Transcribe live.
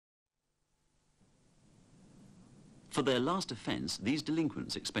For their last offence, these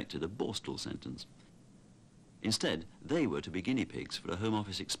delinquents expected a borstal sentence. Instead, they were to be guinea pigs for a Home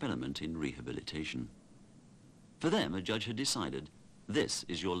Office experiment in rehabilitation. For them, a judge had decided, this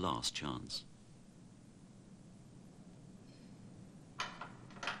is your last chance.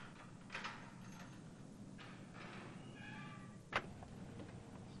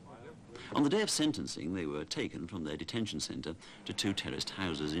 On the day of sentencing, they were taken from their detention centre to 2 terraced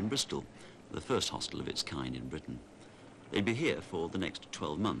houses in Bristol, the first hostel of its kind in Britain. They'd be here for the next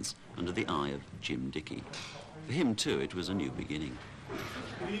 12 months under the eye of Jim Dickey. For him, too, it was a new beginning.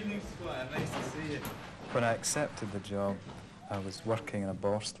 Good evening, Squire. Nice to see you. When I accepted the job, I was working in a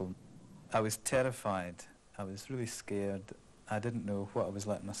borstal. I was terrified. I was really scared. I didn't know what I was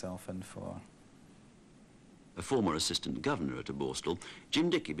letting myself in for. A former assistant governor at a borstal, Jim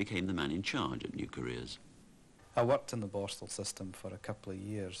Dickey became the man in charge at New Careers. I worked in the borstal system for a couple of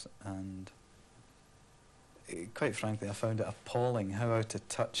years, and quite frankly, I found it appalling how out of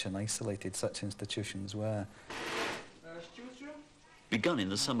touch and isolated such institutions were. Begun in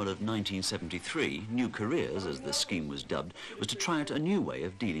the summer of 1973, New Careers, as the scheme was dubbed, was to try out a new way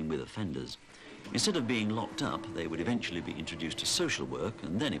of dealing with offenders. Instead of being locked up, they would eventually be introduced to social work,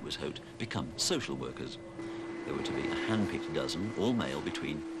 and then, it was hoped, become social workers. There were to be a hand-picked dozen, all male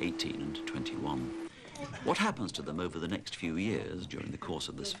between 18 and 21. What happens to them over the next few years, during the course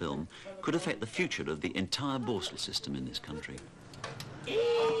of this film, could affect the future of the entire borstal system in this country.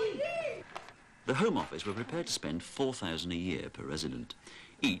 The Home Office were prepared to spend £4,000 a year per resident.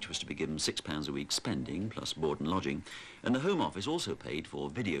 Each was to be given £6 a week spending, plus board and lodging, and the Home Office also paid for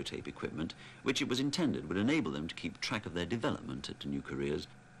videotape equipment, which it was intended would enable them to keep track of their development at New Careers.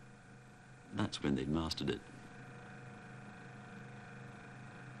 That's when they'd mastered it.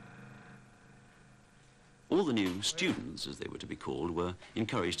 All the new students, as they were to be called, were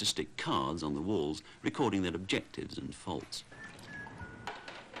encouraged to stick cards on the walls recording their objectives and faults.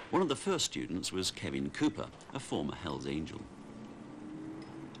 One of the first students was Kevin Cooper, a former Hell's Angel.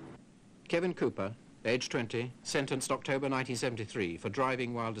 Kevin Cooper, age 20, sentenced October 1973 for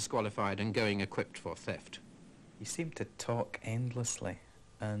driving while disqualified and going equipped for theft. He seemed to talk endlessly,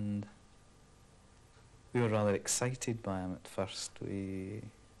 and we were rather excited by him at first. We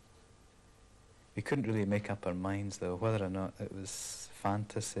couldn't really make up our minds, though, whether or not it was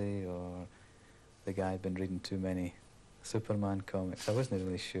fantasy or the guy had been reading too many Superman comics. I wasn't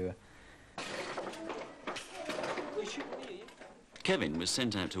really sure. Kevin was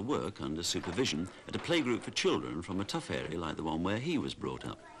sent out to work under supervision at a playgroup for children from a tough area like the one where he was brought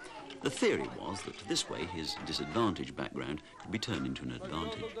up. The theory was that this way his disadvantaged background could be turned into an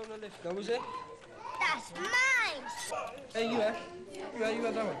advantage. That's mine! Hey, you had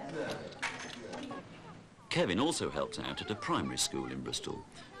that one? Kevin also helped out at a primary school in Bristol.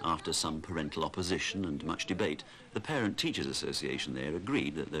 After some parental opposition and much debate, the Parent Teachers Association there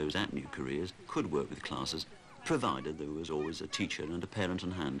agreed that those at New Careers could work with classes, provided there was always a teacher and a parent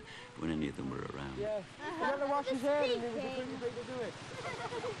on hand when any of them were around. Yeah, I got to wash his hair and it was a pretty big to do it.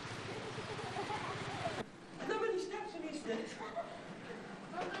 How many steps in his stairs?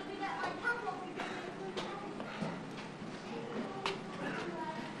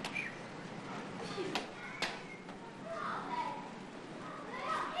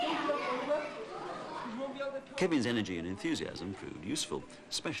 Kevin's energy and enthusiasm proved useful,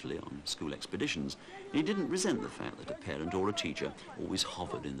 especially on school expeditions. He didn't resent the fact that a parent or a teacher always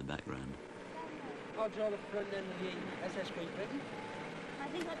hovered in the background. I'll draw the front end of the SS Great Britain. I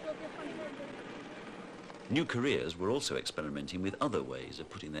think I'll draw the front end. New Careers were also experimenting with other ways of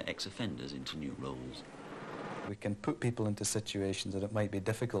putting their ex-offenders into new roles. We can put people into situations that it might be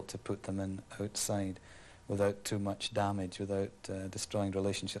difficult to put them in outside without too much damage, without destroying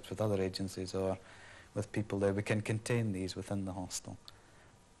relationships with other agencies or with people there. We can contain these within the hostel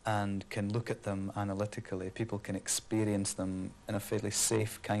and can look at them analytically. People can experience them in a fairly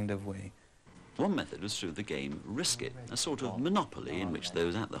safe kind of way. One method was through the game Risk It, a sort of monopoly in which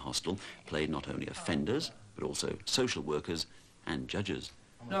those at the hostel played not only offenders, but also social workers and judges.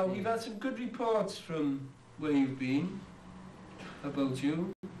 Now, we've had some good reports from where you've been about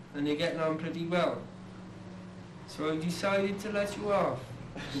you, and you're getting on pretty well. So I decided to let you off,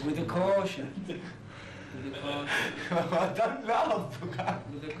 with a caution. With a caution. I don't laugh.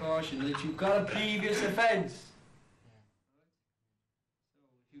 With a caution that you've got a previous offence. So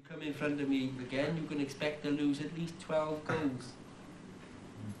if you come in front of me again, you can expect to lose at least 12 goals.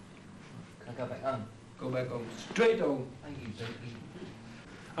 Can I go back home? Go back home. Straight home. Thank you, Becky.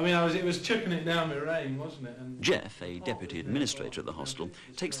 I mean, it was chucking it down with rain, wasn't it? And Jeff, a deputy administrator at the hostel,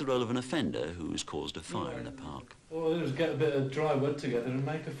 takes the role of an offender who's caused a fire in a park. all it was get a bit of dry wood together and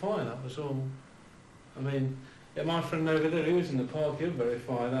make a fire, that was all. I mean, Yeah, my friend over there, he was in the park, he'll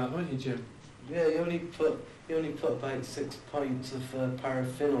verify that, won't you, Jim? Yeah, you only put about 6 pints of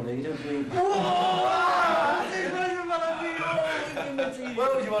paraffin on it. You don't drink.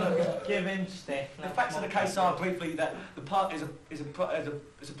 Where would you want to Give him stiff. The facts of the case are briefly that the park is a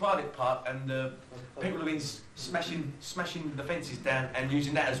private park, and people have been smashing the fences down and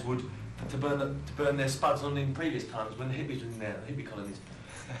using that as wood to burn their spuds on in previous times when the hippies were in there, the hippie colonies.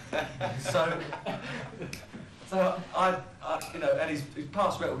 so I you know, and his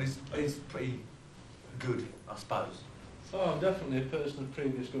past record is pretty good, I suppose. Oh, I'm definitely a person of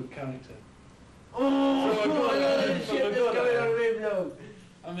previous good character.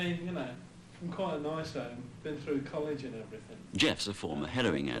 I mean, you know, from quite a nice home, been through college and everything. Jeff's a former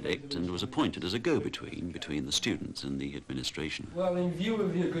heroin addict and was appointed as a go-between between the students and the administration. Well, in view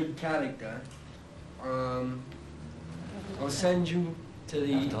of your good character, I'll send you to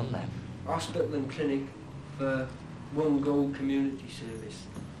the hospital and clinic for one gold community service.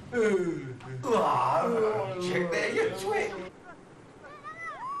 Check there, you twit!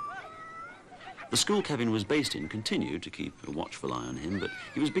 The school Kevin was based in continued to keep a watchful eye on him, but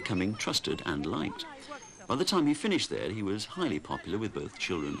he was becoming trusted and liked. By the time he finished there, he was highly popular with both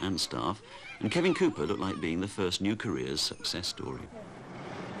children and staff, and Kevin Cooper looked like being the first new career's success story.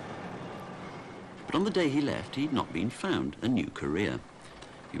 But on the day he left, he'd not been found a new career.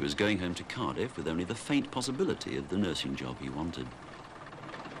 He was going home to Cardiff with only the faint possibility of the nursing job he wanted.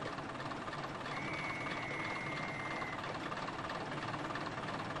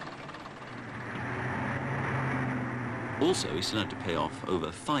 Also, he still had to pay off over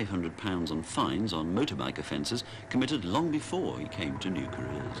 £500 on fines on motorbike offences committed long before he came to new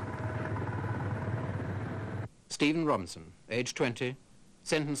careers. Stephen Robinson, aged 20,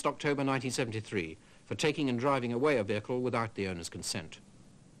 sentenced October 1973 for taking and driving away a vehicle without the owner's consent.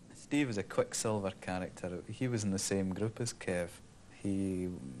 Steve was a Quicksilver character. He was in the same group as Kev. He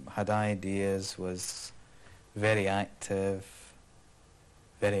had ideas, was very active,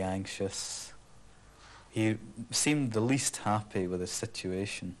 very anxious. He seemed the least happy with his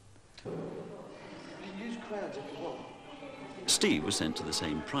situation. Steve was sent to the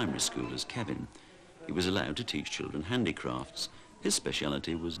same primary school as Kevin. He was allowed to teach children handicrafts. His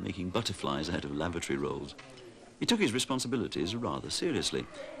speciality was making butterflies out of lavatory rolls. He took his responsibilities rather seriously.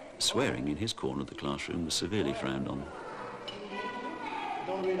 Swearing in his corner of the classroom was severely frowned on.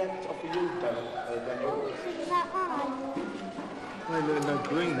 Don't really like to offer you, Daniel. That They're no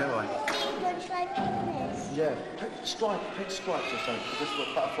green, are they? Looks like penis. Yeah, pick stripes or something, because this is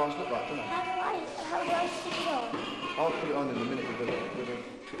what butterflies look like, don't they? How do I stick it on? I'll put it on in a minute with a...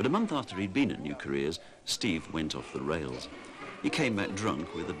 But a month after he'd been at New Careers, Steve went off the rails. He came back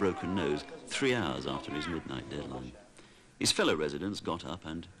drunk with a broken nose 3 hours after his midnight deadline. His fellow residents got up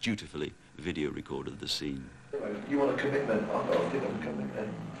and dutifully video recorded the scene. You want a commitment? I've got to think of a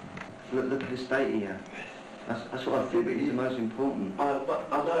commitment. Look at the state here. That's what I think is the most important. I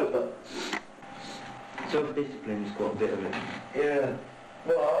know, but... Self-discipline's got a bit of it. Yeah.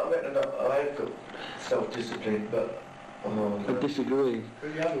 Well, I reckon I have got self-discipline, but... I disagree.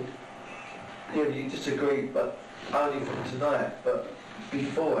 Yeah, you disagree, but only from tonight. But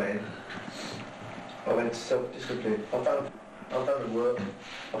beforehand, I went to self-discipline. I've done the work.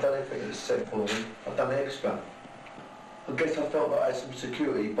 I've done everything that's set for me. I've done extra. I guess I felt like I had some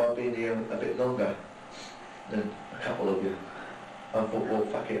security by being here a bit longer than a couple of you. I thought, well,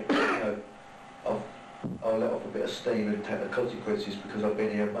 fuck it, you know, I'll let off a bit of steam and take the consequences because I've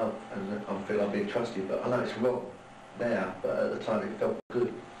been here a month and I feel I've been trusted. But I know it's wrong now, but at the time it felt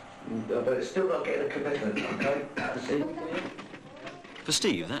good. But it's still not getting a commitment, okay? For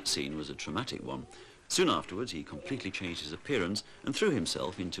Steve, that scene was a traumatic one. Soon afterwards, he completely changed his appearance and threw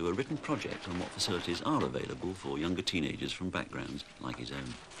himself into a written project on what facilities are available for younger teenagers from backgrounds like his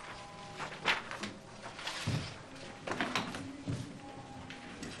own.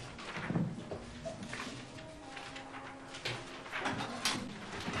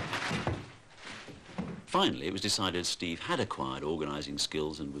 Finally, it was decided Steve had acquired organising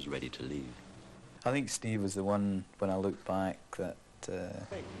skills and was ready to leave. I think Steve was the one, when I look back, that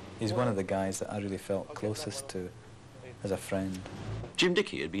he's one of the guys that I really felt closest to as a friend. Jim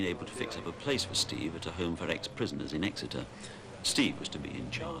Dickey had been able to fix up a place for Steve at a home for ex-prisoners in Exeter. Steve was to be in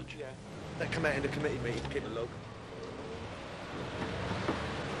charge. That come out in the committee meeting, keep a log.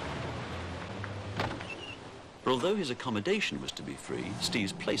 But although his accommodation was to be free,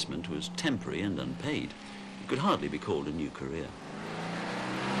 Steve's placement was temporary and unpaid. It could hardly be called a new career.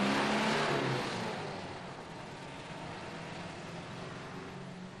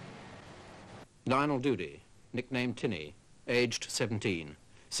 Lionel Doody, nicknamed Tinny, aged 17,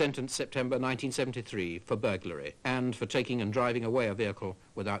 sentenced September 1973 for burglary and for taking and driving away a vehicle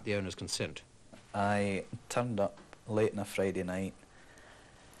without the owner's consent. I turned up late on a Friday night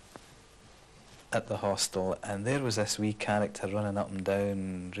at the hostel, and there was this wee character running up and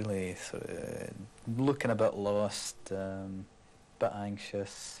down, really sort of looking a bit lost, bit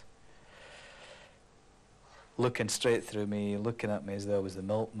anxious, looking straight through me, looking at me as though I was the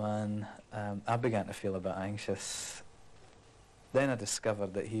milkman. I began to feel a bit anxious. Then I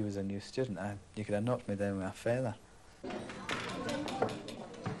discovered that he was a new student. You could have knocked me down with a feather.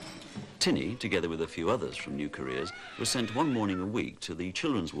 Tinny, together with a few others from New Careers, was sent one morning a week to the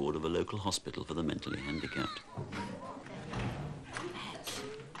children's ward of a local hospital for the mentally handicapped.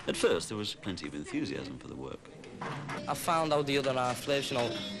 At first, there was plenty of enthusiasm for the work. I found out the other half lives, you know,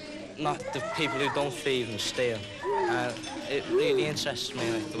 not the people who don't thieve and steal. It really interests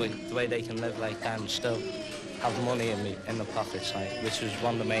me, like, the way they can live like that and still have money in the pockets, like, which was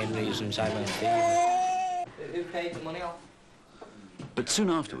one of the main reasons I went thieving. Who paid the money off? But soon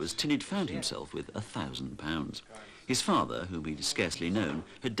afterwards, Tinny'd found himself with £1,000. His father, whom he'd scarcely known,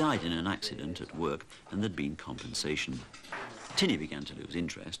 had died in an accident at work, and there'd been compensation. Tinny began to lose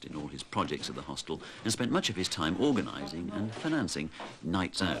interest in all his projects at the hostel and spent much of his time organising and financing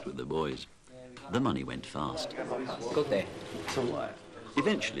nights out with the boys. The money went fast. Good day.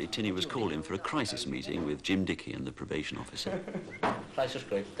 Eventually, Tinny was called in for a crisis meeting with Jim Dickey and the probation officer. Crisis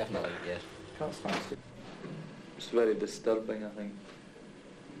group, definitely, yes. It's very disturbing, I think,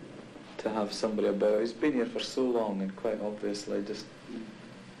 to have somebody about. He's been here for so long and quite obviously just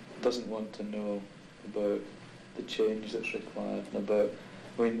doesn't want to know about the change that's required and about,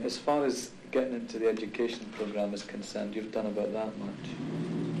 I mean, as far as getting into the education programme is concerned, you've done about that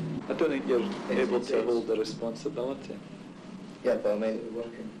much. I don't think you're able to hold the responsibility. Yeah, but I mean, What are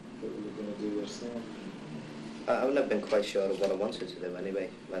you going to do yourself? I've never been quite sure of what I wanted to do anyway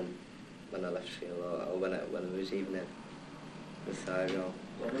when I left school or when I was even in the third, you know.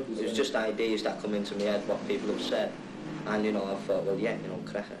 It was just ideas that come into my head, what people have said. And, you know, I thought, well, yeah, you know,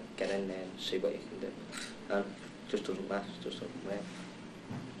 crack it, get in there and see what you can do. And it just doesn't matter, it just doesn't work.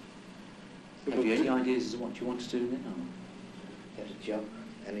 Have you any ideas as to what you want to do now? Get a job,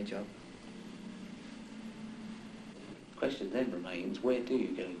 any job. The question then remains, where do you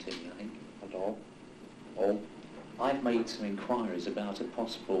go, Timmy, I think? At all. I've made some inquiries about a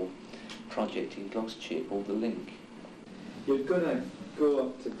possible project in Gloucestershire called The Link. You're going to go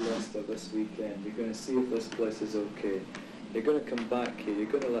up to Gloucester this weekend. You're going to see if this place is okay. You're going to come back here. You're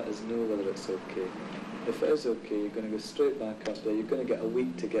going to let us know whether it's okay. If it is okay, you're going to go straight back up there. You're going to get a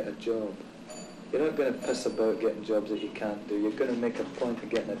week to get a job. You're not going to piss about getting jobs that you can't do. You're going to make a point of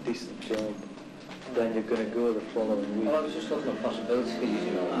getting a decent job. Then you're going to go the following week. Well, I was just looking at possibilities,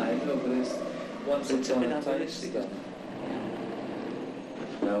 you know. I know, but it's once It's upon a bit a time unrealistic, stuff.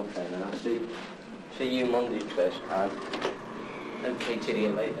 No, fair enough. See you Monday, Chris. Okay, Tilly,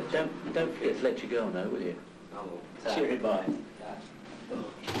 later. Don't forget to let your girl know, will you? I will. See you, goodbye.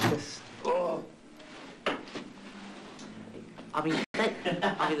 I mean,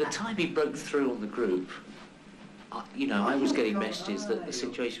 the time he broke through on the group, you know, I was getting messages that the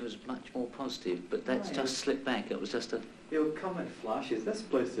situation was much more positive, but that's just slipped back. It was just a... He'll come in flashes. This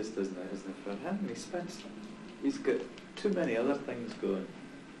place just isn't for him. He spends... He's got too many other things going.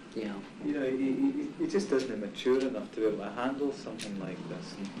 Yeah. You know, he just isn't mature enough to be able to handle something like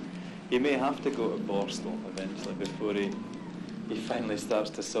this. And he may have to go to Borstal eventually before he finally starts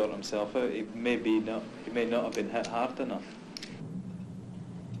to sort himself out. He may not have been hit hard enough.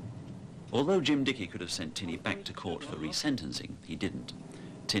 Although Jim Dickey could have sent Tinny back to court for resentencing, he didn't.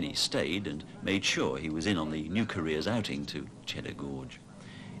 Tinny stayed and made sure he was in on the New Careers outing to Cheddar Gorge.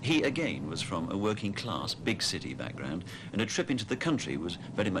 He, again, was from a working-class, big-city background, and a trip into the country was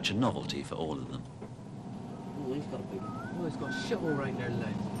very much a novelty for all of them. Oh, he's got a big one. Oh, he's got a shit all right there,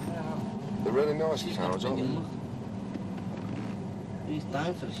 like. They're really nice cows, aren't they? He's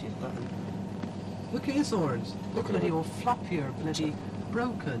down for the shit, nothing. Look at his horns. Look at it all floppier, bloody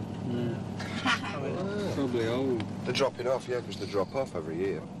broken. Probably old. They're dropping off, yeah, because they drop off every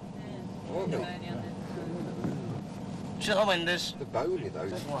year. Aren't they? Shut the windows. They're bony, though.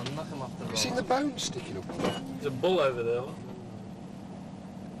 There's one, knock him off the road. You seen the bones sticking up? There's a bull over there.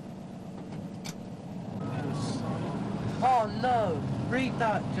 Oh no! Read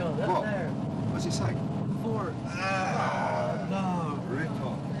that, John. Up What? there. What's it say? Fort. No. Rip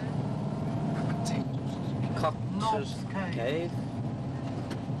off. Cox's Cave. Cave.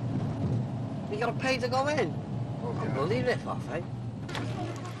 You gotta pay to go in. Oh, Can't yeah. believe it, off, eh?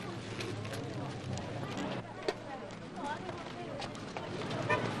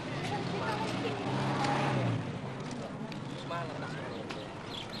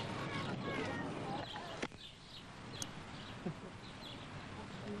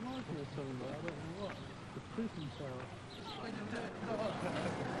 they're talking about. I don't know what. The prison cell.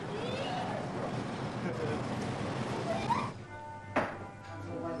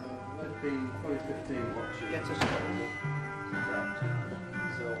 That'd be probably 15 watches. Get us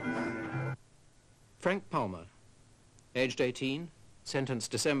Frank Palmer, aged 18,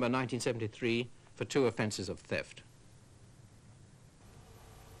 sentenced December 1973 for 2 offences of theft.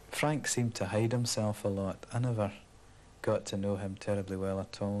 Frank seemed to hide himself a lot. I never got to know him terribly well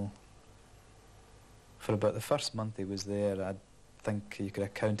at all. For about the first month he was there, I think you could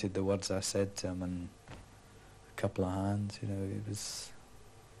have counted the words I said to him in a couple of hands. You know,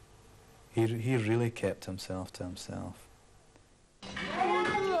 he really kept himself to himself.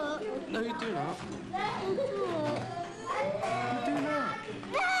 No, you do not. You do not.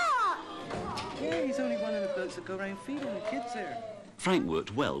 Yeah, he's only one of the blokes that go around feeding the kids here. Frank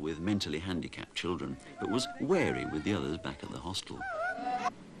worked well with mentally handicapped children, but was wary with the others back at the hostel.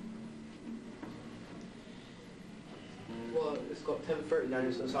 Well, it's got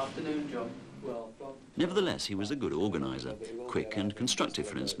 10:39 this afternoon, John. Nevertheless, he was a good organiser, quick and constructive,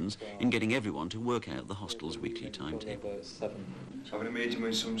 for instance, in getting everyone to work out the hostel's weekly timetable. Having a meeting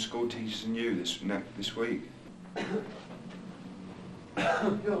with some school teachers and you this week.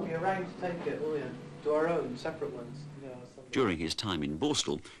 You'll be around to take it, will you? To our own, separate ones. During his time in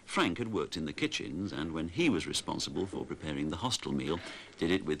Borstal, Frank had worked in the kitchens, and when he was responsible for preparing the hostel meal, did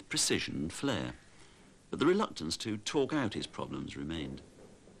it with precision and flair. But the reluctance to talk out his problems remained.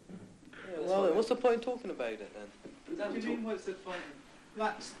 Well, what's the point in talking about it then? What do you mean, what's the point?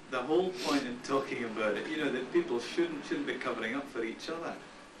 That's the whole point in talking about it. You know, that people shouldn't be covering up for each other.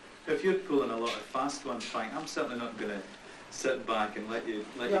 If you're pulling a lot of fast ones, Frank, I'm certainly not going to sit back and let you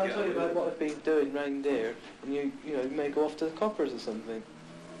get away. I'll tell you about what I've been doing round there, and you may go off to the coppers or something.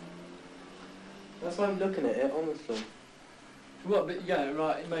 That's why I'm looking at it, honestly. Well, but yeah,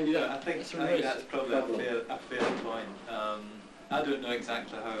 right, maybe I think that's probably a fair point. I don't know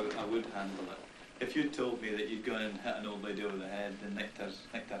exactly how I would handle it. If you told me that you'd gone and hit an old lady over the head and nicked her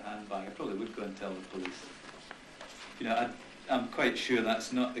handbag, I probably would go and tell the police. You know, I'm quite sure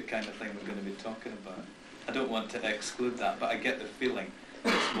that's not the kind of thing we're going to be talking about. I don't want to exclude that, but I get the feeling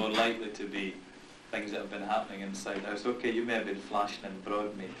it's more likely to be things that have been happening inside the house. Okay, you may have been flashing in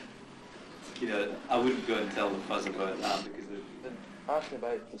broad meat. You know, I wouldn't go and tell the fuzz about that because they've been asking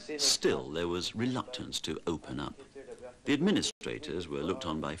about it. Still, there was reluctance to open up. The administrators were looked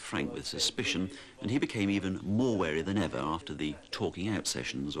on by Frank with suspicion, and he became even more wary than ever after the talking out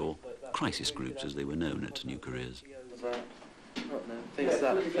sessions, or crisis groups as they were known at New Careers.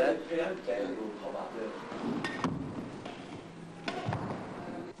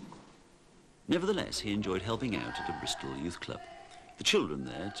 Nevertheless, he enjoyed helping out at a Bristol youth club. The children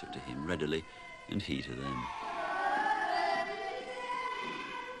there took to him readily, and he to them.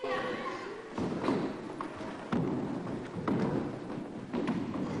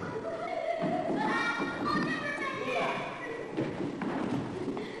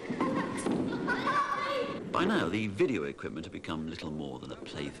 By now, the video equipment had become little more than a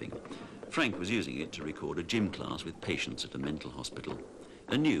plaything. Frank was using it to record a gym class with patients at a mental hospital.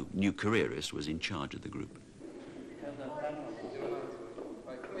 A new careerist was in charge of the group.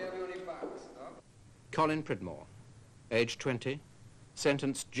 Colin Pridmore, aged 20,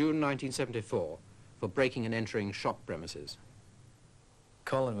 sentenced June 1974 for breaking and entering shop premises.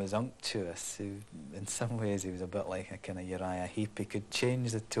 Colin was unctuous. In some ways, he was a bit like a kind of Uriah Heep. He could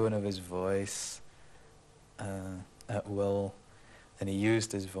change the tone of his voice at will, and he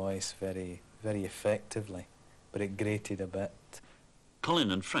used his voice very, very effectively, but it grated a bit.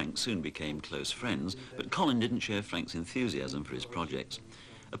 Colin and Frank soon became close friends, but Colin didn't share Frank's enthusiasm for his projects.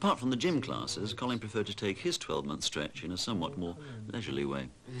 Apart from the gym classes, Colin preferred to take his 12-month stretch in a somewhat more leisurely way.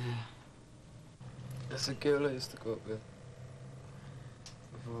 Yeah. That's a girl I used to go up with.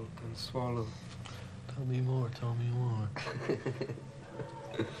 Can swallow. Tell me more, tell me more.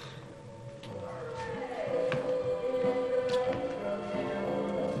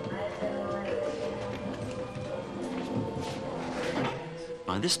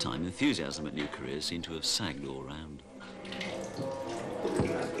 By this time, enthusiasm at New Careers seemed to have sagged all round.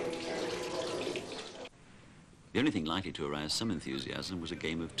 The only thing likely to arouse some enthusiasm was a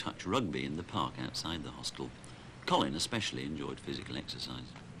game of touch rugby in the park outside the hostel. Colin especially enjoyed physical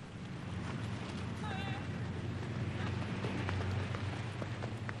exercise.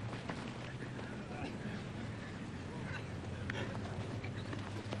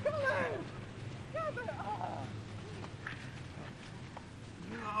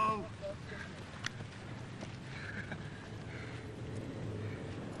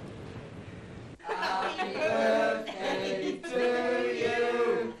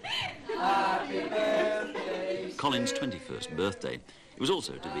 Colin's 21st birthday. It was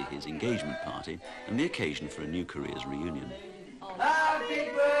also to be his engagement party and the occasion for a New Careers reunion.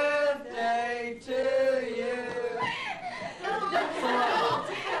 Happy birthday to you!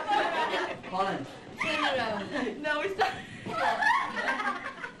 Colin. Turn around. No, it's not.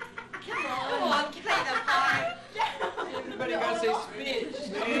 Come on, play the part. Everybody got to say speech.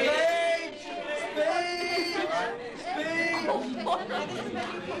 Speech!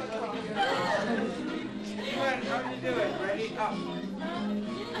 Gwen, how do you do it? Ready? Up.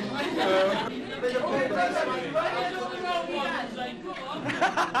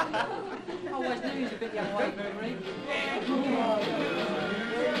 Always knew he was a bit young white, right?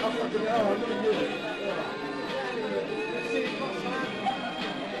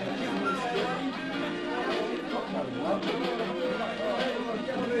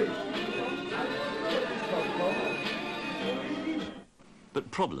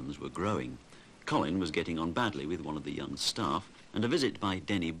 But problems were growing. Colin was getting on badly with one of the young staff, and a visit by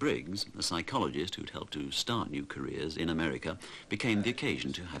Denny Briggs, a psychologist who'd helped to start New Careers in America, became the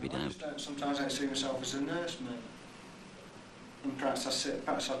occasion to have it out. Sometimes I see myself as a nursemaid, and perhaps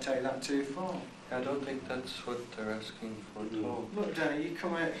I take that too far. I don't think that's what they're asking for at all. Look, Denny, you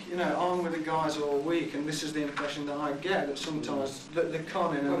come here, you know, I'm with the guys all week, and this is the impression that I get, that sometimes they're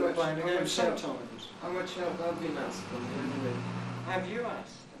conning and they're playing the game sometimes. How much help have been asked from you? Have you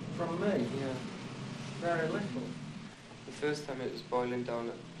asked? From me? Yeah. Very little. The first time it was boiling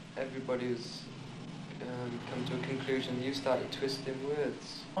down, everybody was come to a conclusion. You started twisting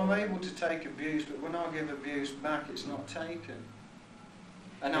words. I'm able to take abuse, but when I give abuse back, it's not taken.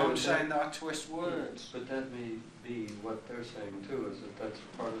 And I'm saying that I twist words. But that may be what they're saying too, is that that's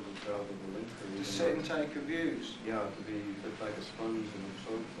part of the job of the linker. To sit and take abuse? Yeah, to be a bit like a sponge and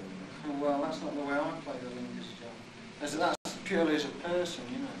absorb things. Well, that's not the way I play the linker's job. That's purely as a person,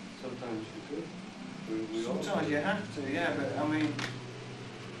 you know. Sometimes you could. Sometimes you have to, yeah, but I mean,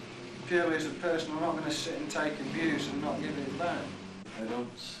 purely as a person, I'm not going to sit and take abuse and not give it back. I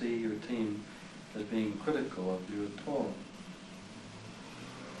don't see your team as being critical of you at all.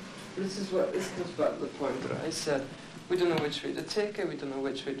 This comes back to the point that I said, we don't know which way to take it, we don't know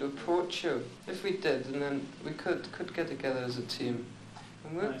which way to approach you. If we did, and then we could get together as a team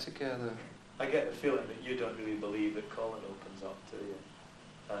and work together. I get the feeling that you don't really believe that Colin opens up to you.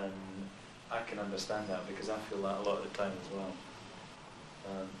 And I can understand that because I feel that a lot of the time as well.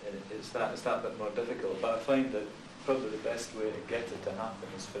 It's that bit more difficult, but I find that probably the best way to get it to happen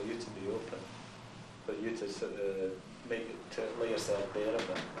is for you to be open, for you to sort of lay yourself bare a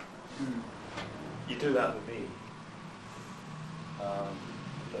bit. You do that with me,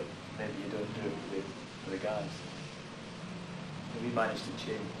 but maybe you don't do it with the guys. We managed to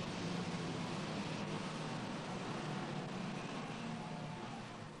change.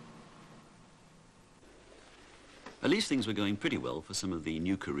 At least things were going pretty well for some of the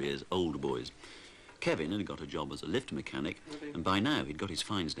New Careers older boys. Kevin had got a job as a lift mechanic, and by now he'd got his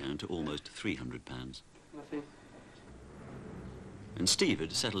fines down to almost £300. Nothing. And Steve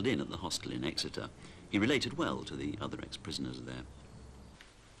had settled in at the hostel in Exeter. He related well to the other ex-prisoners there.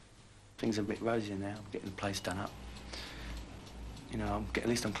 Things are a bit rosier now, I'm getting the place done up. You know, at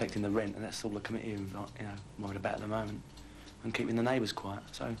least I'm collecting the rent, and that's all the committee are worried about at the moment. And keeping the neighbours quiet,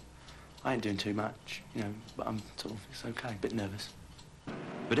 so I ain't doing too much, you know, but I'm sort of, it's okay, a bit nervous.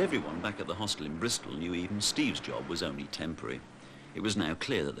 But everyone back at the hostel in Bristol knew even Steve's job was only temporary. It was now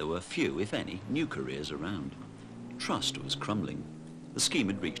clear that there were few, if any, New Careers around. Trust was crumbling. The scheme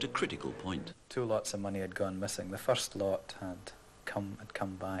had reached a critical point. 2 lots of money had gone missing. The first lot had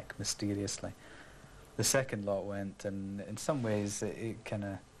come back mysteriously. The second lot went, and in some ways it kind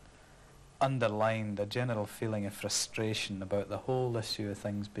of underlined a general feeling of frustration about the whole issue of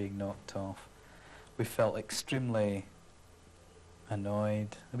things being knocked off. We felt extremely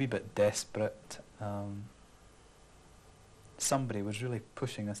annoyed, a wee bit desperate. Somebody was really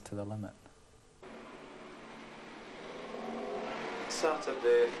pushing us to the limit.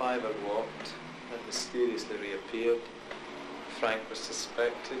 Saturday, 5 had walked and mysteriously reappeared. Frank was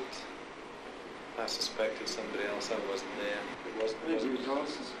suspected. I suspected somebody else. I wasn't there. It wasn't. Maybe we all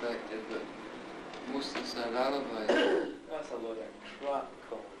suspected, but most of us had alibis. That's a load of crap,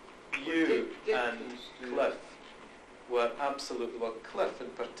 Colin. You and Cliff were absolutely, well, Cliff in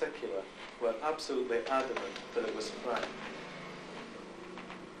particular, were absolutely adamant that it was Frank.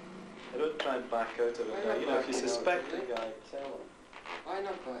 I don't try and back out of it. You know, if you suspect a guy, tell him. I'm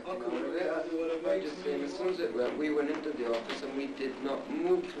not backing out of it. I'm just saying, as soon as it went, we went into the office and we did not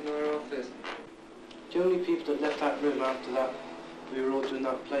move from our office. The only people that left that room after that, we were all doing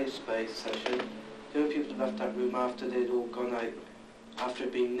that play space session, the only people that left that room after they'd all gone out, after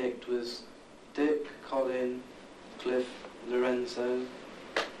it being nicked, was Dick, Colin, Cliff, Lorenzo,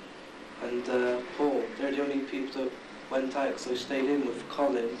 and Paul. They're the only people that went out, because I stayed in with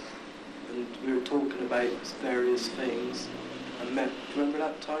Colin, and we were talking about various things. And met, remember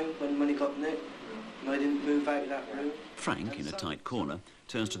that time when he got nicked and I didn't move out of that room? Frank, in a tight corner,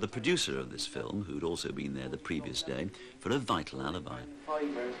 turns to the producer of this film, who'd also been there the previous day, for a vital alibi.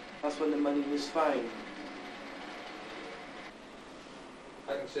 Fiver, that's when the money was found.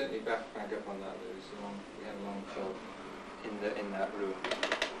 I can certainly back up on that. We had a long job in that room,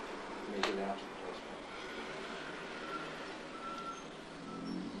 immediately after the placement.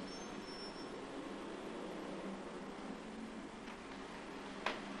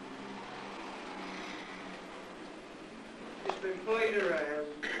 It's been played around,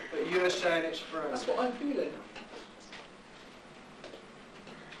 but you're saying it's Frank. That's what I'm feeling.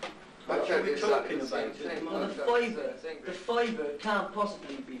 What are we talking about? Well, the fiver can't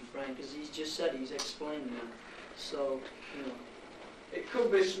possibly be Frank, as he's just said, he's explaining it. So, you know. It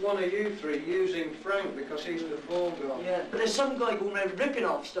could be one of you three using Frank because he's the fall guy. Yeah, but there's some guy going around ripping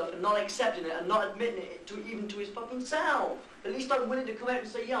off stuff and not accepting it and not admitting it even to his fucking self. At least I'm willing to come out and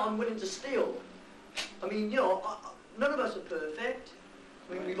say, yeah, I'm willing to steal. I mean, you know, none of us are perfect.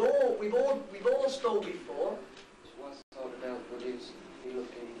 I mean, we've all stole before. What sort of help would you be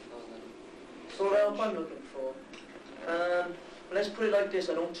looking for? Sort of help I'm looking for. Let's put it like this,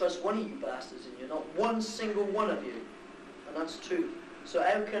 I don't trust one of you bastards in you, not one single one of you. And that's true. So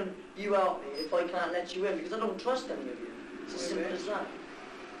how can you help me if I can't let you in? Because I don't trust any of you. It's as simple as that.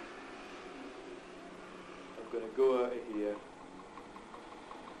 I'm going to go out of here,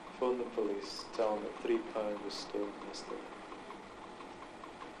 phone the police, tell them that £3 was stolen yesterday.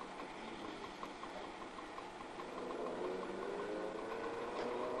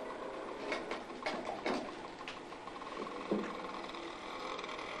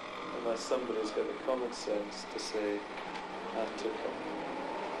 Unless somebody's got the common sense to say, I took it.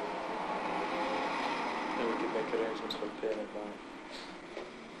 Then we can make arrangements for paying it back.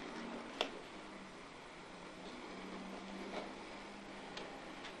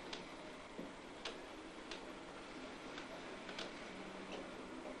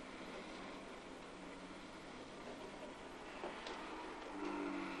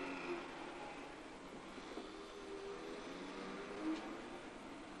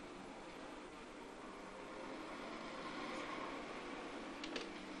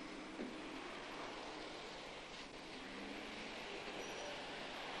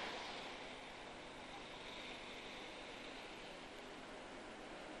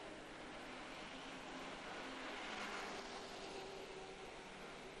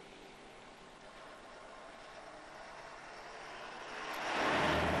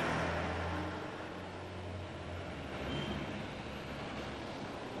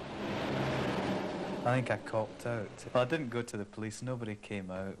 I think I copped out. Well, I didn't go to the police, nobody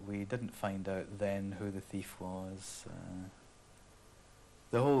came out. We didn't find out then who the thief was.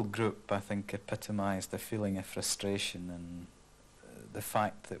 The whole group, I think, epitomised the feeling of frustration and the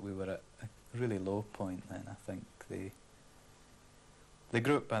fact that we were at a really low point then. I think the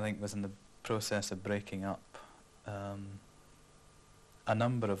group, I think, was in the process of breaking up. A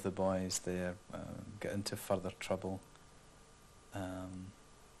number of the boys there got into further trouble.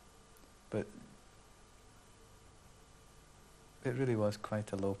 But it really was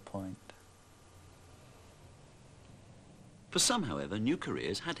quite a low point. For some, however, new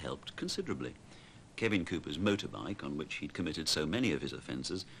careers had helped considerably. Kevin Cooper's motorbike, on which he'd committed so many of his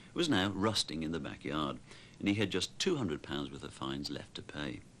offences, was now rusting in the backyard, and he had just £200 worth of fines left to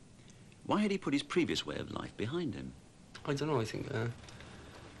pay. Why had he put his previous way of life behind him? I don't know, I think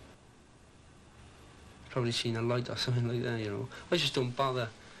probably seen a light or something like that, you know. I just don't bother.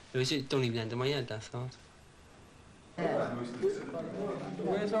 It don't even enter my head, that thought.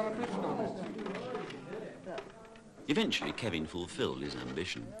 Where's our Cliff gone? Eventually, Kevin fulfilled his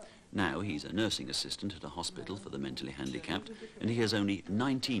ambition. Now he's a nursing assistant at a hospital for the mentally handicapped, and he has only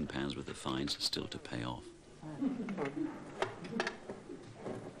 £19 worth of fines still to pay off.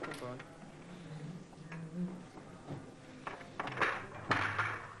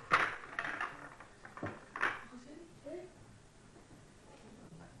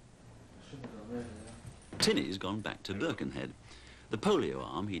 Tinny's gone back to Birkenhead. The polio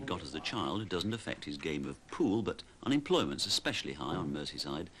arm he'd got as a child doesn't affect his game of pool, but unemployment's especially high on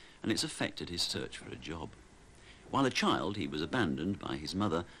Merseyside, and it's affected his search for a job. While a child, he was abandoned by his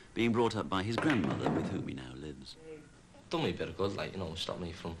mother, being brought up by his grandmother, with whom he now lives. Done me a bit of good, like, you know, stopped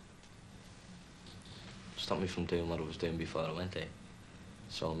me from doing what I was doing before I went there.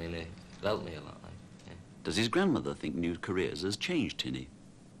 So, I mean, it helped me a lot, like, yeah. Does his grandmother think new careers has changed Tinny?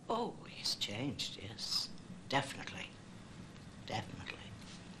 Oh, he's changed, yes. definitely. Definitely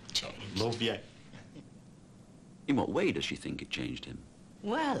changed. Love you. In what way does she think it changed him?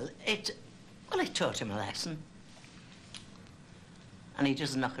 Well, it taught him a lesson. And he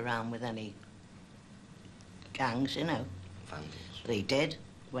doesn't knock around with any gangs, you know. But he did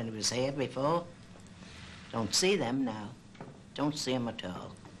when he was here before. Don't see them now. Don't see him at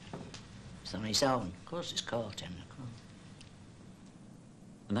all. It's on his own. Of course, it's caught him.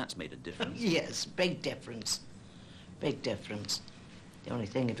 And that's made a difference. Yes, big difference. Big difference. The only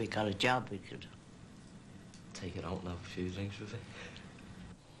thing, if he got a job, we could take it out and have a few drinks with it.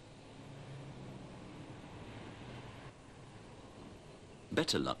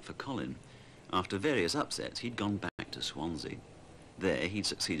 Better luck for Colin. After various upsets, he'd gone back to Swansea. There, he'd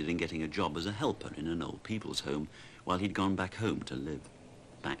succeeded in getting a job as a helper in an old people's home, while he'd gone back home to live,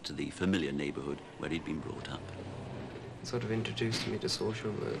 back to the familiar neighbourhood where he'd been brought up. Sort of introduced me to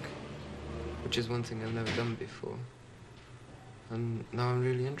social work, which is one thing I've never done before. And now I'm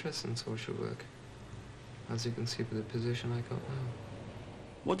really interested in social work, as you can see with the position I got now.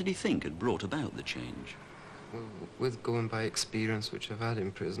 What did he think had brought about the change? Well, with going by experience, which I've had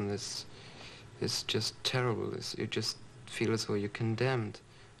in prison, it's just terrible. You just feel as though you're condemned.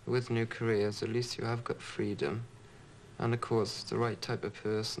 With new careers, at least you have got freedom. And of course, the right type of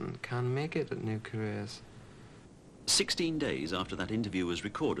person can make it at new careers. 16 days after that interview was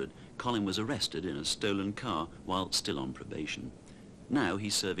recorded, Colin was arrested in a stolen car while still on probation. Now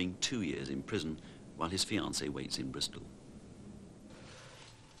he's serving 2 years in prison while his fiancée waits in Bristol.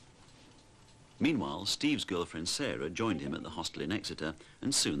 Meanwhile, Steve's girlfriend Sarah joined him at the hostel in Exeter,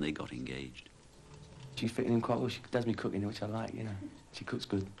 and soon they got engaged. She's fitting in quite well. She does me cooking, which I like, you know. She cooks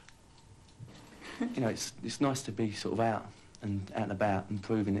good. You know, it's nice to be sort of out and about and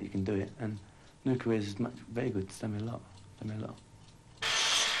proving that you can do it. And new careers is very good. It's done me a lot. Done me a lot.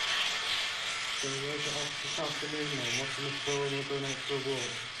 So where's it off this afternoon then? What's on the floor and you're going out for a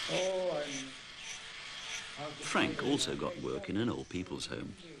walk? Oh, Frank also got work in an old people's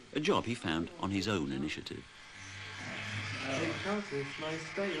home, a job he found on his own initiative. Hey, Chelsea, it's a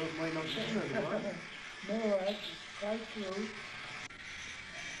nice day. You might not get another one. No, thank you.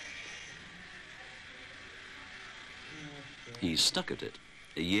 He's stuck at it.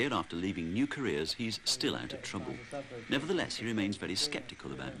 A year after leaving New Careers, he's still out of trouble. Nevertheless, he remains very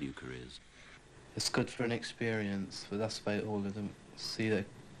sceptical about new careers. It's good for an experience, but that's about all of them. See that it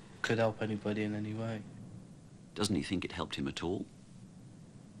could help anybody in any way. Doesn't he think it helped him at all?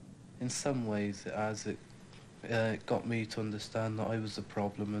 In some ways it has. It got me to understand that I was the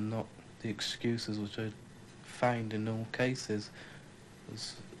problem and not the excuses which I find in all cases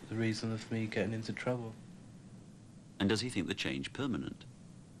was the reason of me getting into trouble. And does he think the change permanent?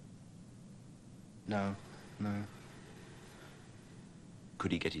 No, no.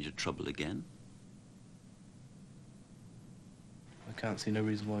 Could he get into trouble again? I can't see no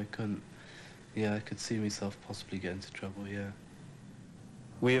reason why I couldn't. Yeah, I could see myself possibly get into trouble, yeah.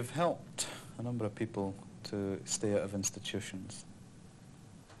 We have helped a number of people to stay out of institutions.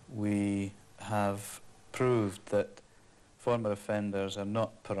 We have proved that former offenders are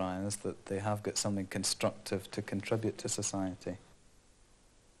not pariahs, that they have got something constructive to contribute to society.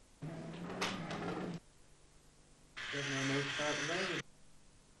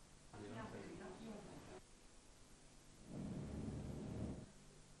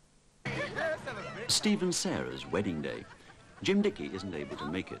 Steve and Sarah's wedding day. Jim Dickey isn't able to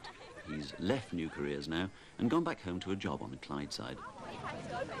make it. He's left New Careers now and gone back home to a job on Clydeside.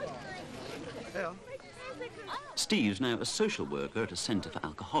 Steve's now a social worker at a centre for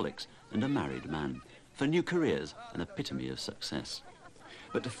alcoholics and a married man. For New Careers, an epitome of success.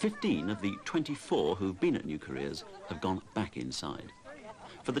 But 15 of the 24 who've been at New Careers have gone back inside.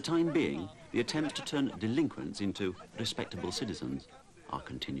 For the time being, the attempts to turn delinquents into respectable citizens are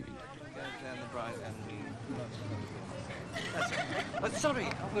continuing. Sorry,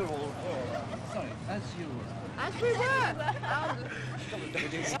 we're all sorry, as you were. As we were.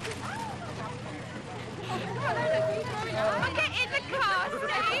 Get in the car,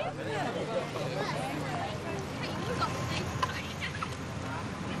 Steve.